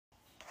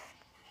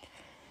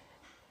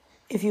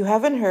If you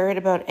haven't heard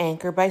about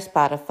Anchor by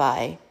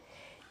Spotify,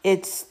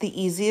 it's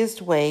the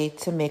easiest way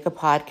to make a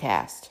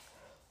podcast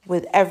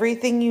with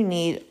everything you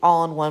need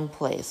all in one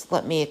place.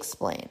 Let me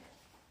explain.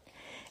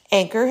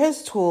 Anchor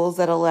has tools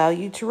that allow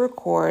you to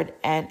record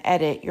and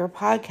edit your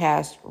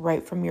podcast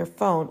right from your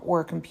phone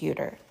or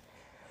computer.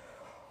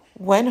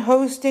 When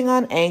hosting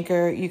on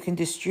Anchor, you can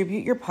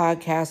distribute your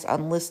podcast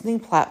on listening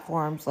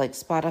platforms like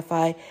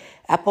Spotify,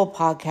 Apple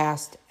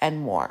Podcast, and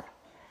more.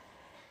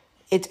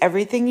 It's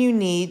everything you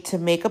need to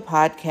make a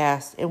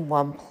podcast in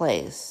one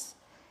place.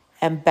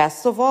 And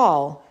best of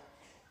all,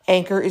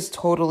 Anchor is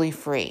totally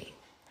free.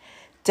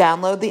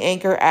 Download the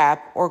Anchor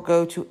app or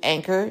go to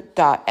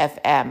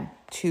anchor.fm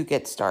to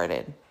get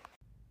started.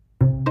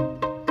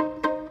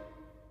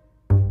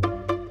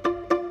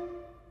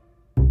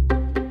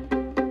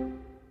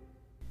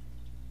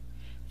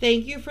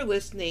 Thank you for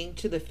listening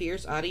to the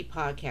Fierce Audie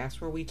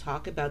podcast, where we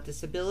talk about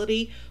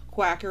disability,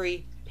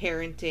 quackery,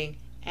 parenting,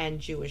 and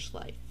Jewish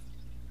life.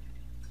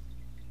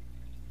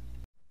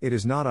 It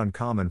is not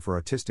uncommon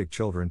for autistic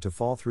children to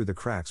fall through the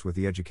cracks with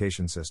the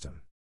education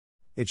system.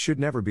 It should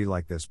never be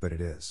like this, but it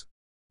is.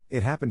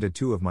 It happened to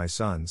two of my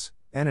sons,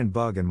 N and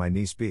Bug, and my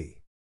niece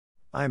B.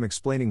 I am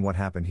explaining what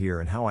happened here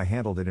and how I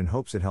handled it in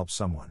hopes it helps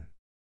someone.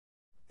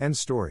 N's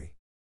story.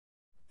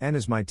 N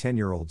is my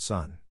 10-year-old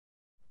son.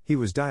 He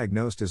was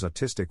diagnosed as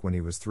autistic when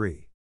he was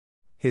 3.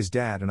 His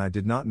dad and I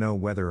did not know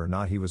whether or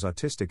not he was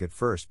autistic at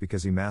first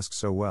because he masked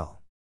so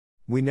well.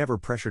 We never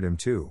pressured him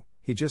to,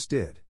 he just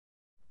did.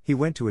 He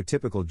went to a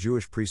typical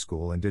Jewish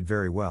preschool and did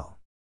very well.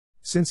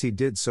 Since he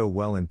did so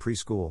well in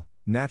preschool,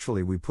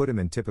 naturally we put him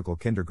in typical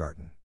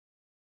kindergarten.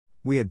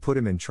 We had put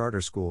him in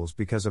charter schools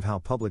because of how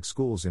public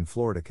schools in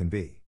Florida can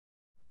be.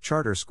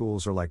 Charter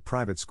schools are like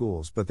private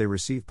schools, but they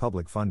receive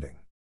public funding.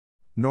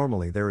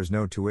 Normally there is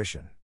no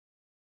tuition.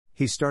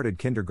 He started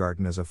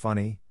kindergarten as a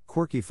funny,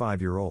 quirky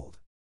 5-year-old.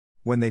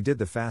 When they did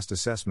the FAST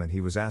assessment, he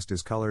was asked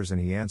his colors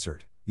and he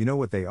answered, "You know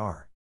what they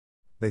are."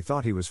 They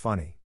thought he was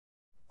funny.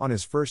 On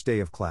his first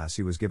day of class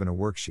he was given a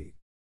worksheet.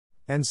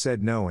 N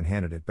said no and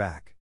handed it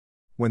back.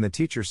 When the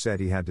teacher said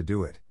he had to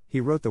do it,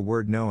 he wrote the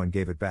word no and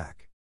gave it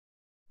back.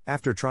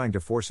 After trying to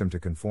force him to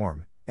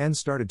conform, N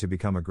started to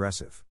become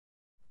aggressive.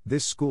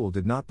 This school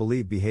did not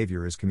believe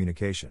behavior is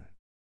communication.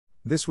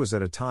 This was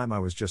at a time I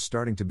was just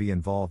starting to be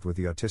involved with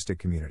the autistic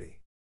community.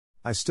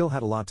 I still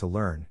had a lot to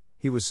learn.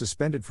 He was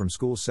suspended from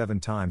school 7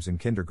 times in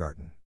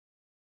kindergarten.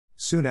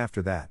 Soon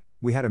after that,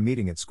 we had a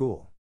meeting at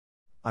school.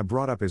 I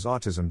brought up his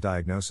autism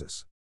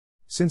diagnosis.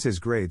 Since his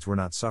grades were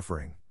not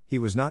suffering, he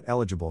was not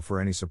eligible for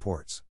any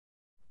supports.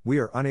 We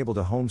are unable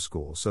to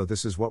homeschool, so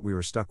this is what we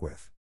were stuck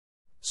with.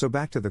 So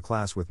back to the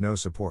class with no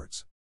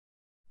supports.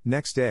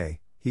 Next day,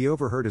 he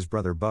overheard his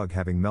brother Bug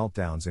having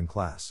meltdowns in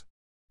class.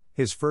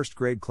 His first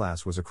grade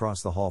class was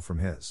across the hall from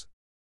his.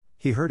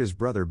 He heard his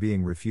brother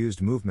being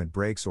refused movement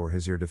breaks or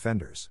his ear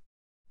defenders.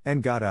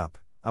 And got up,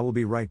 "I will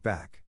be right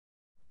back."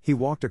 He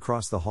walked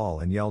across the hall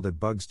and yelled at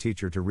Bug's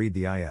teacher to read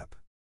the IEP.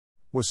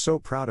 Was so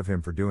proud of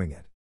him for doing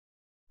it.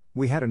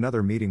 We had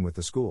another meeting with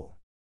the school.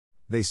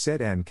 They said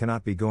N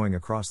cannot be going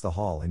across the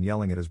hall and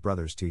yelling at his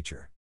brother's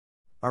teacher.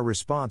 Our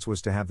response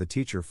was to have the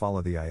teacher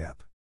follow the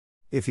IEP.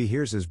 If he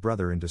hears his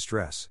brother in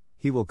distress,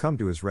 he will come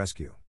to his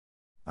rescue.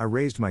 I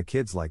raised my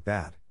kids like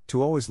that,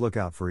 to always look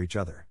out for each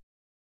other.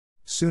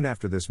 Soon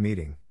after this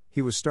meeting,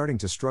 he was starting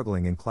to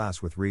struggling in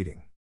class with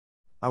reading.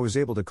 I was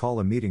able to call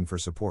a meeting for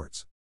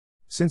supports.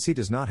 Since he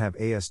does not have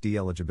ASD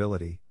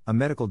eligibility, a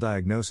medical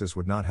diagnosis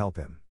would not help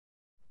him.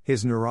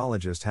 His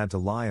neurologist had to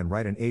lie and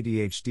write an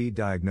ADHD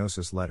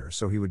diagnosis letter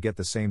so he would get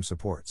the same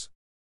supports.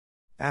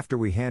 After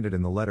we handed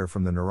in the letter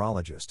from the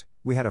neurologist,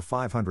 we had a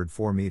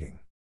 504 meeting.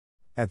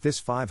 At this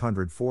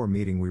 504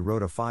 meeting we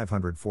wrote a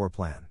 504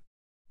 plan.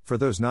 For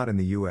those not in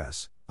the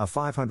US, a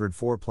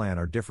 504 plan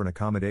are different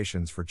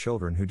accommodations for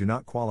children who do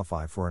not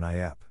qualify for an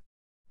IEP.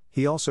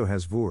 He also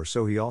has VUR,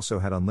 so he also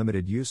had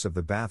unlimited use of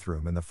the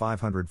bathroom, and the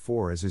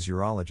 504 as his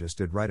urologist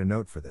did write a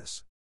note for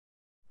this.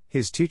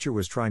 His teacher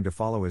was trying to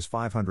follow his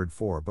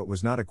 504 but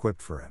was not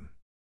equipped for him.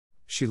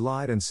 She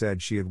lied and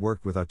said she had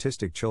worked with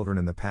autistic children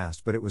in the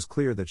past, but it was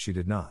clear that she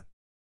did not.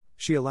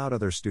 She allowed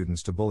other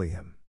students to bully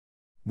him.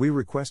 We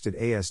requested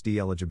ASD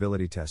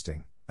eligibility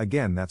testing.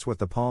 Again, that's what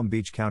the Palm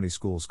Beach County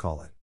schools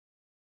call it.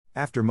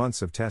 After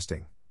months of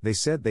testing, they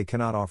said they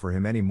cannot offer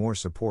him any more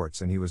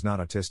supports and he was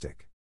not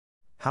autistic.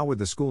 How would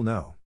the school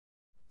know?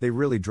 They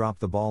really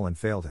dropped the ball and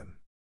failed him.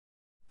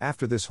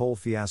 After this whole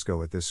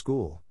fiasco at this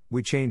school,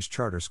 we changed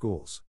charter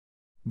schools.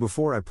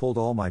 Before I pulled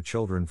all my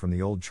children from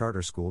the old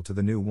charter school to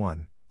the new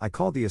one, I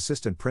called the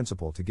assistant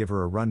principal to give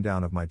her a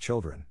rundown of my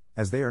children,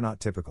 as they are not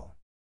typical.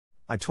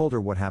 I told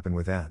her what happened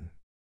with N.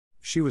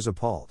 She was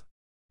appalled.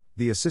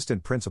 The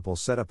assistant principal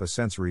set up a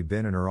sensory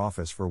bin in her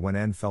office for when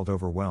N felt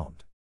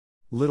overwhelmed.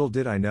 Little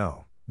did I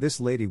know, this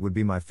lady would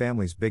be my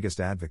family's biggest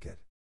advocate.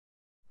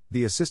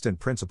 The assistant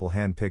principal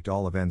handpicked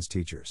all of N's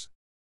teachers.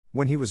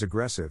 When he was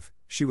aggressive,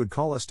 she would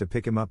call us to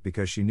pick him up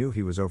because she knew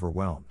he was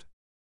overwhelmed.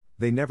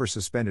 They never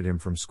suspended him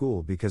from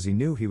school because he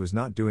knew he was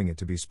not doing it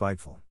to be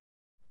spiteful.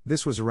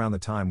 This was around the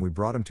time we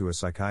brought him to a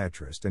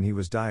psychiatrist and he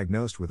was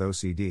diagnosed with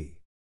OCD.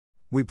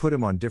 We put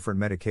him on different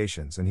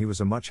medications and he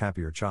was a much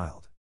happier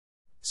child.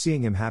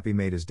 Seeing him happy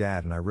made his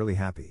dad and I really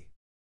happy.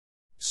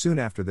 Soon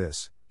after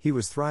this, he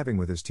was thriving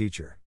with his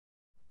teacher.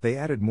 They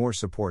added more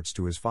supports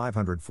to his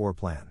 504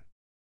 plan.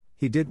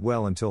 He did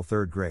well until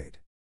 3rd grade.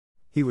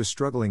 He was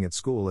struggling at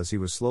school as he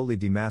was slowly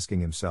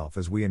demasking himself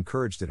as we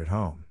encouraged it at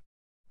home.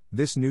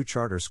 This new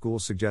charter school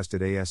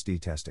suggested ASD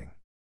testing.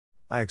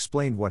 I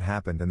explained what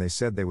happened and they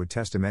said they would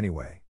test him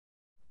anyway.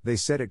 They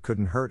said it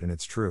couldn't hurt and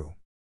it's true.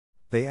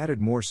 They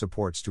added more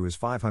supports to his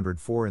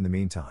 504 in the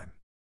meantime.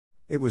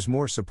 It was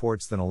more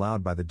supports than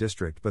allowed by the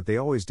district, but they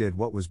always did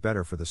what was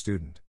better for the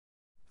student.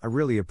 I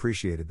really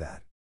appreciated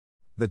that.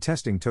 The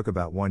testing took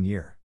about 1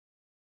 year.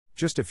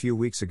 Just a few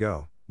weeks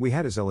ago, we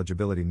had his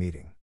eligibility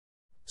meeting.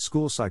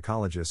 School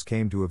psychologists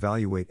came to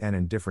evaluate N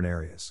in different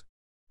areas.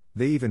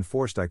 They even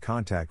forced eye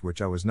contact,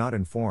 which I was not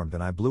informed,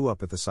 and I blew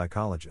up at the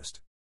psychologist.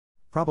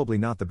 Probably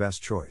not the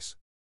best choice.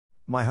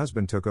 My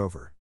husband took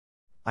over.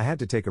 I had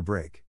to take a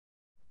break.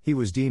 He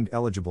was deemed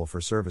eligible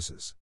for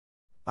services.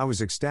 I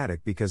was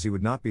ecstatic because he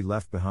would not be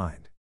left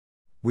behind.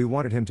 We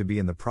wanted him to be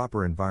in the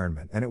proper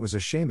environment and it was a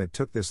shame it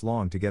took this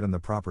long to get him the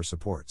proper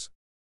supports.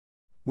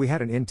 We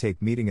had an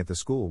intake meeting at the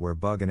school where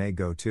Bug and A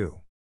go to.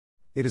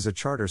 It is a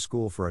charter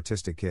school for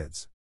autistic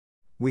kids.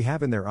 We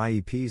have in their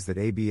IEPs that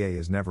ABA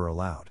is never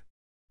allowed.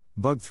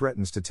 Bug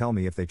threatens to tell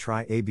me if they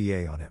try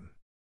ABA on him.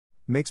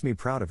 Makes me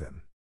proud of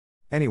him.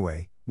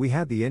 Anyway, we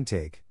had the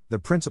intake. The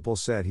principal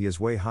said he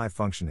is way high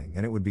functioning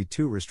and it would be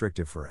too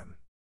restrictive for him.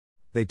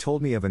 They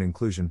told me of an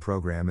inclusion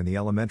program in the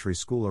elementary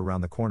school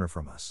around the corner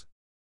from us.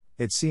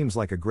 It seems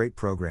like a great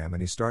program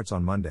and he starts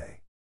on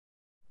Monday.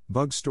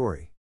 Bug's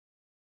story.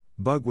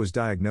 Bug was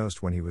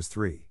diagnosed when he was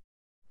 3.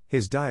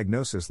 His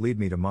diagnosis led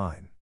me to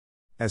mine.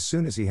 As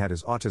soon as he had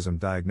his autism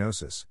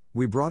diagnosis,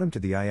 we brought him to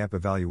the IEP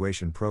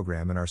evaluation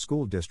program in our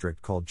school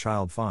district called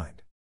Child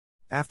Find.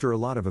 After a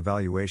lot of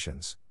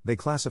evaluations, they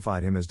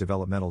classified him as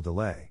developmental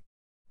delay.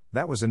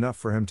 That was enough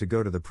for him to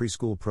go to the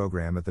preschool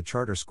program at the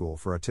charter school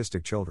for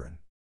autistic children.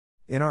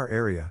 In our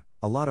area,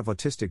 a lot of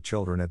autistic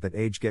children at that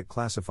age get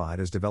classified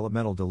as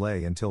developmental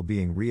delay until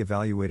being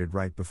re-evaluated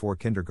right before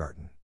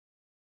kindergarten.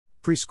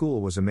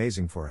 Preschool was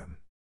amazing for him.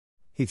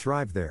 He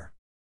thrived there.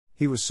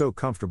 He was so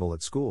comfortable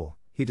at school,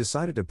 he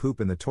decided to poop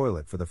in the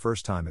toilet for the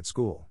first time at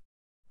school.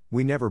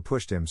 We never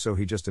pushed him, so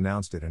he just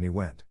announced it and he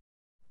went.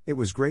 It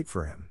was great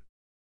for him.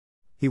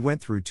 He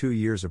went through 2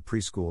 years of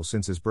preschool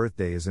since his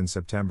birthday is in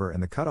September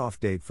and the cutoff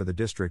date for the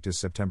district is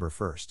September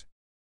 1st.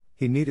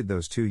 He needed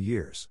those 2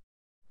 years.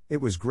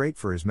 It was great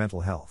for his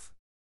mental health.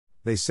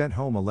 They sent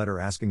home a letter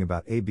asking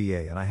about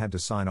ABA and I had to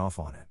sign off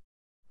on it.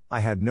 I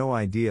had no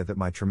idea that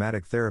my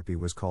traumatic therapy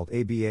was called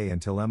ABA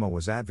until Emma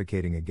was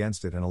advocating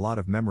against it and a lot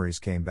of memories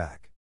came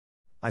back.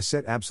 I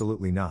said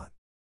absolutely not.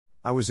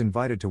 I was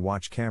invited to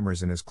watch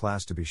cameras in his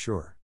class to be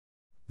sure.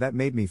 That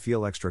made me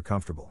feel extra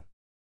comfortable.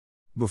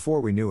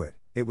 Before we knew it,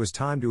 it was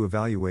time to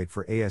evaluate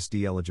for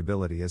ASD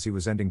eligibility as he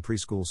was ending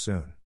preschool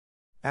soon.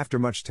 After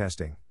much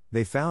testing,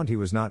 they found he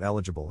was not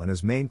eligible and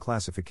his main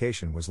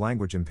classification was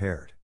language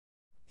impaired.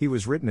 He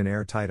was written in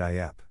airtight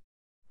IEP.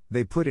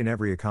 They put in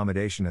every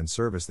accommodation and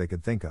service they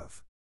could think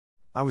of.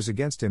 I was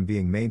against him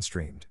being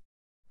mainstreamed.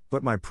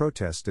 But my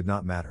protests did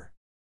not matter.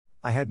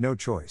 I had no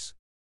choice.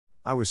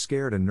 I was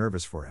scared and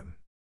nervous for him.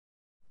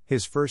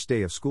 His first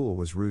day of school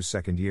was Rue's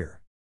 2nd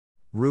year.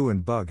 Rue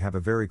and Bug have a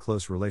very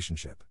close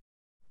relationship.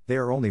 They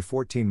are only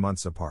 14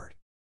 months apart.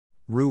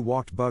 Rue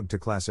walked Bug to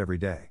class every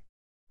day.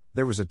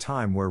 There was a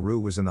time where Rue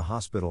was in the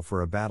hospital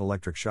for a bad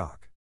electric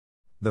shock.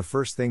 The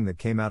first thing that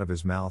came out of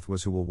his mouth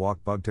was, "Who will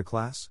walk Bug to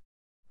class?"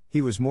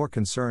 He was more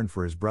concerned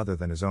for his brother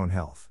than his own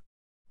health.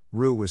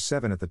 Rue was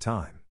 7 at the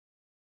time.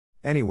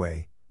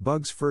 Anyway,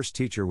 Bug's first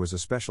teacher was a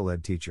special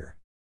ed teacher.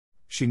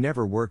 She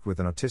never worked with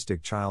an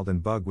autistic child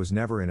and Bug was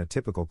never in a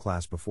typical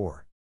class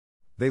before.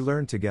 They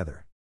learned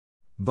together.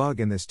 Bug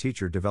and this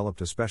teacher developed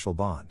a special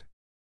bond.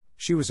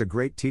 She was a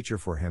great teacher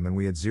for him and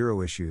we had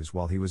zero issues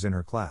while he was in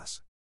her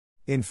class.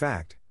 In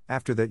fact,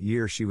 after that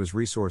year she was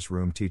resource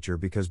room teacher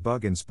because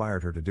Bug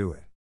inspired her to do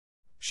it.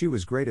 She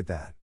was great at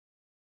that.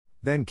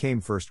 Then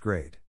came 1st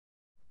grade.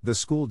 The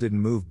school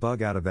didn't move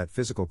Bug out of that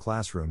physical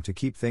classroom to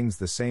keep things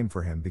the same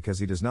for him because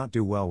he does not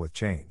do well with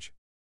change.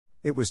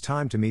 It was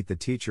time to meet the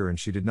teacher and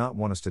she did not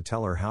want us to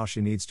tell her how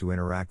she needs to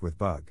interact with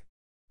Bug.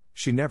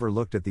 She never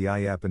looked at the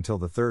IEP until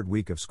the 3rd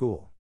week of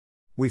school.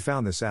 We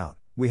found this out.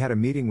 We had a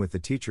meeting with the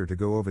teacher to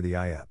go over the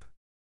IEP.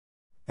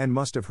 And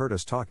must have heard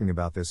us talking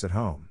about this at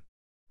home.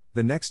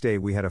 The next day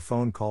we had a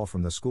phone call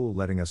from the school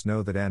letting us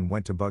know that Ann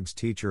went to Bug's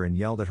teacher and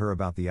yelled at her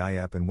about the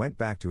IEP and went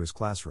back to his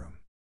classroom.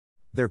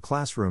 Their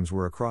classrooms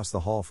were across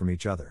the hall from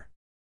each other.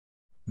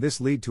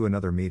 This led to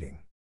another meeting.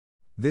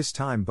 This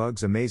time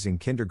Bug's amazing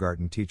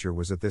kindergarten teacher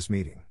was at this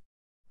meeting.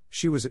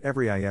 She was at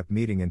every IEP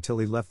meeting until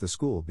he left the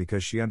school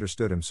because she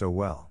understood him so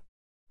well.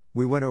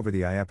 We went over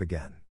the IEP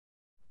again.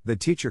 The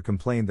teacher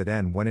complained that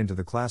N went into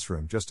the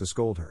classroom just to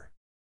scold her.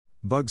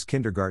 Bug's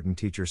kindergarten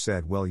teacher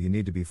said, "Well, you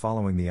need to be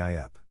following the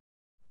IEP."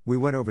 We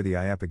went over the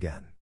IEP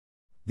again.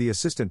 The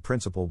assistant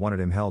principal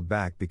wanted him held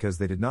back because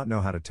they did not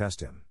know how to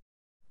test him.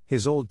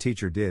 His old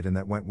teacher did and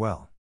that went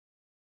well.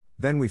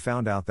 Then we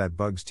found out that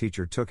Bug's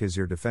teacher took his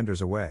ear defenders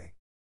away.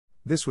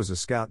 This was a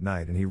scout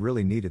night and he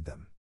really needed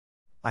them.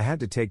 I had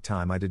to take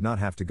time I did not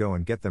have to go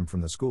and get them from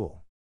the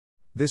school.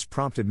 This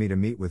prompted me to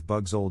meet with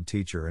Bug's old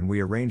teacher and we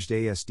arranged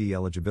ASD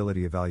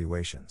eligibility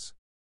evaluations.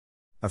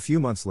 A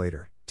few months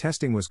later,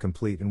 testing was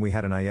complete and we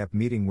had an IEP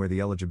meeting where the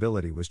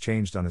eligibility was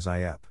changed on his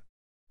IEP.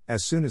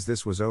 As soon as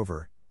this was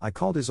over, I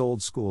called his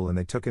old school and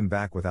they took him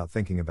back without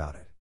thinking about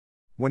it.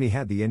 When he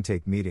had the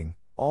intake meeting,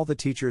 all the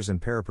teachers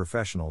and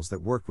paraprofessionals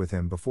that worked with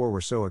him before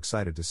were so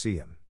excited to see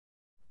him.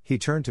 He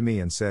turned to me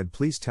and said,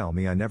 "Please tell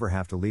me I never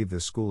have to leave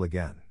this school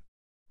again.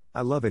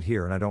 I love it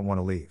here and I don't want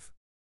to leave."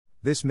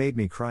 This made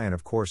me cry and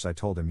of course I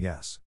told him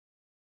yes.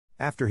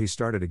 After he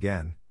started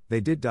again, they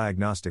did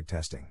diagnostic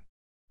testing.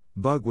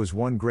 Bug was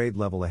 1 grade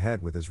level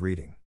ahead with his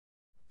reading.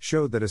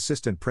 Showed that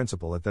assistant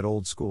principal at that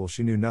old school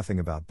she knew nothing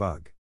about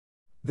Bug.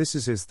 This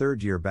is his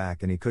 3rd year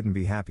back and he couldn't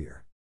be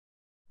happier.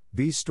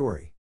 B's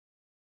story.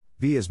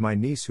 B is my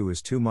niece who is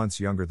 2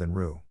 months younger than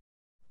Rue.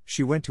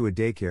 She went to a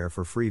daycare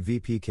for free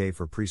VPK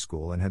for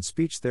preschool and had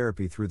speech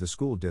therapy through the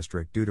school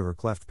district due to her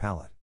cleft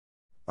palate.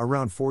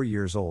 Around 4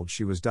 years old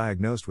she was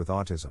diagnosed with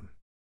autism.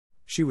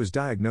 She was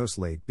diagnosed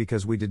late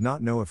because we did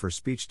not know if her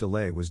speech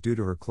delay was due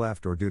to her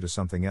cleft or due to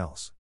something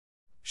else.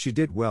 She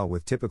did well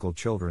with typical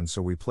children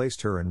so we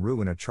placed her and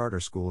Rue in a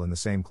charter school in the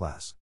same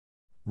class.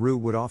 Rue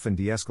would often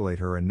de-escalate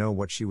her and know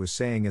what she was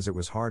saying as it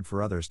was hard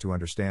for others to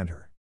understand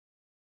her.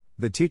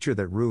 The teacher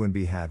that Rue and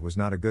B had was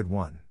not a good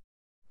one.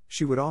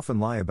 She would often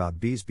lie about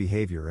B's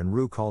behavior and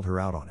Rue called her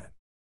out on it.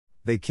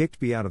 They kicked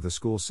B out of the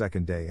school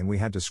second day and we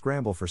had to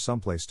scramble for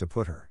someplace to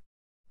put her.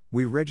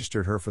 We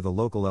registered her for the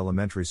local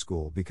elementary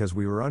school because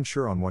we were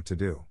unsure on what to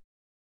do.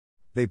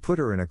 They put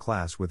her in a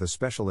class with a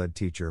special ed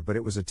teacher but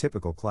it was a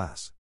typical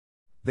class.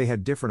 They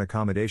had different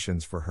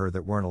accommodations for her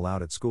that weren't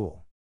allowed at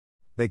school.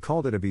 They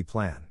called it a B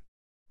plan.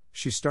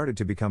 She started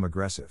to become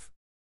aggressive.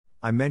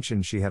 I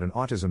mentioned she had an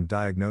autism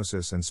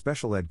diagnosis and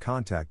special ed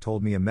contact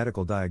told me a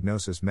medical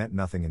diagnosis meant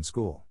nothing in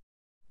school.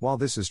 While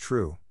this is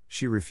true,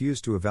 she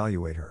refused to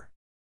evaluate her.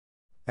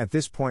 At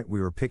this point we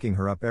were picking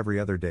her up every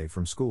other day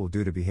from school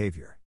due to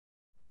behavior.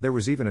 There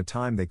was even a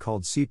time they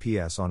called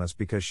CPS on us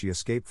because she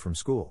escaped from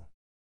school.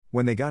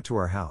 When they got to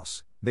our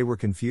house, they were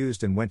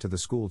confused and went to the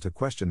school to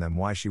question them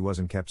why she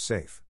wasn't kept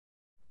safe.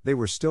 They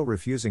were still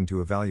refusing to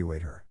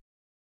evaluate her.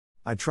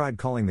 I tried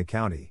calling the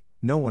county,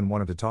 no one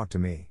wanted to talk to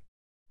me.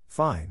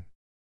 Fine.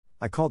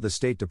 I called the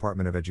State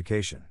Department of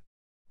Education.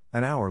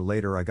 An hour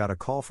later I got a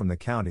call from the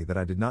county that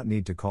I did not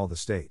need to call the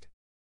state.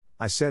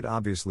 I said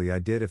obviously I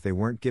did if they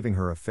weren't giving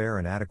her a fair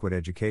and adequate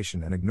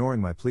education and ignoring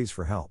my pleas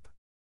for help.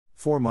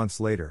 4 months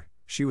later,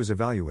 she was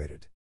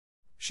evaluated.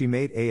 She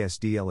made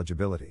ASD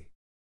eligibility.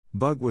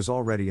 Bug was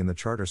already in the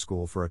charter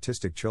school for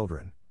autistic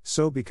children,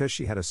 so because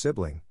she had a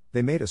sibling,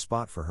 they made a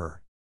spot for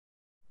her.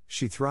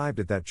 She thrived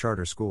at that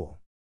charter school.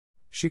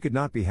 She could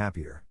not be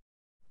happier.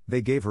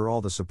 They gave her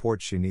all the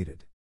support she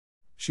needed.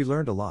 She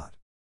learned a lot.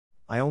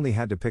 I only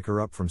had to pick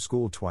her up from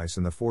school twice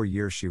in the 4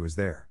 years she was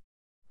there.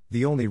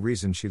 The only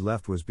reason she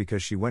left was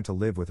because she went to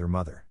live with her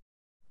mother.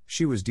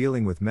 She was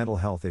dealing with mental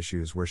health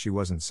issues where she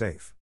wasn't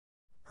safe.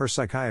 Her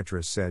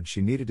psychiatrist said she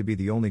needed to be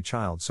the only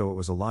child, so it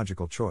was a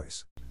logical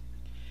choice.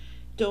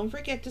 Don't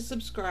forget to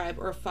subscribe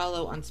or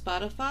follow on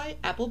Spotify,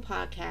 Apple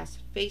Podcasts,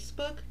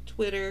 Facebook,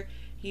 Twitter,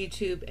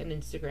 YouTube, and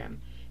Instagram.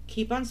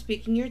 Keep on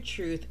speaking your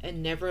truth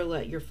and never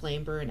let your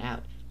flame burn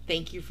out.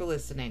 Thank you for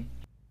listening.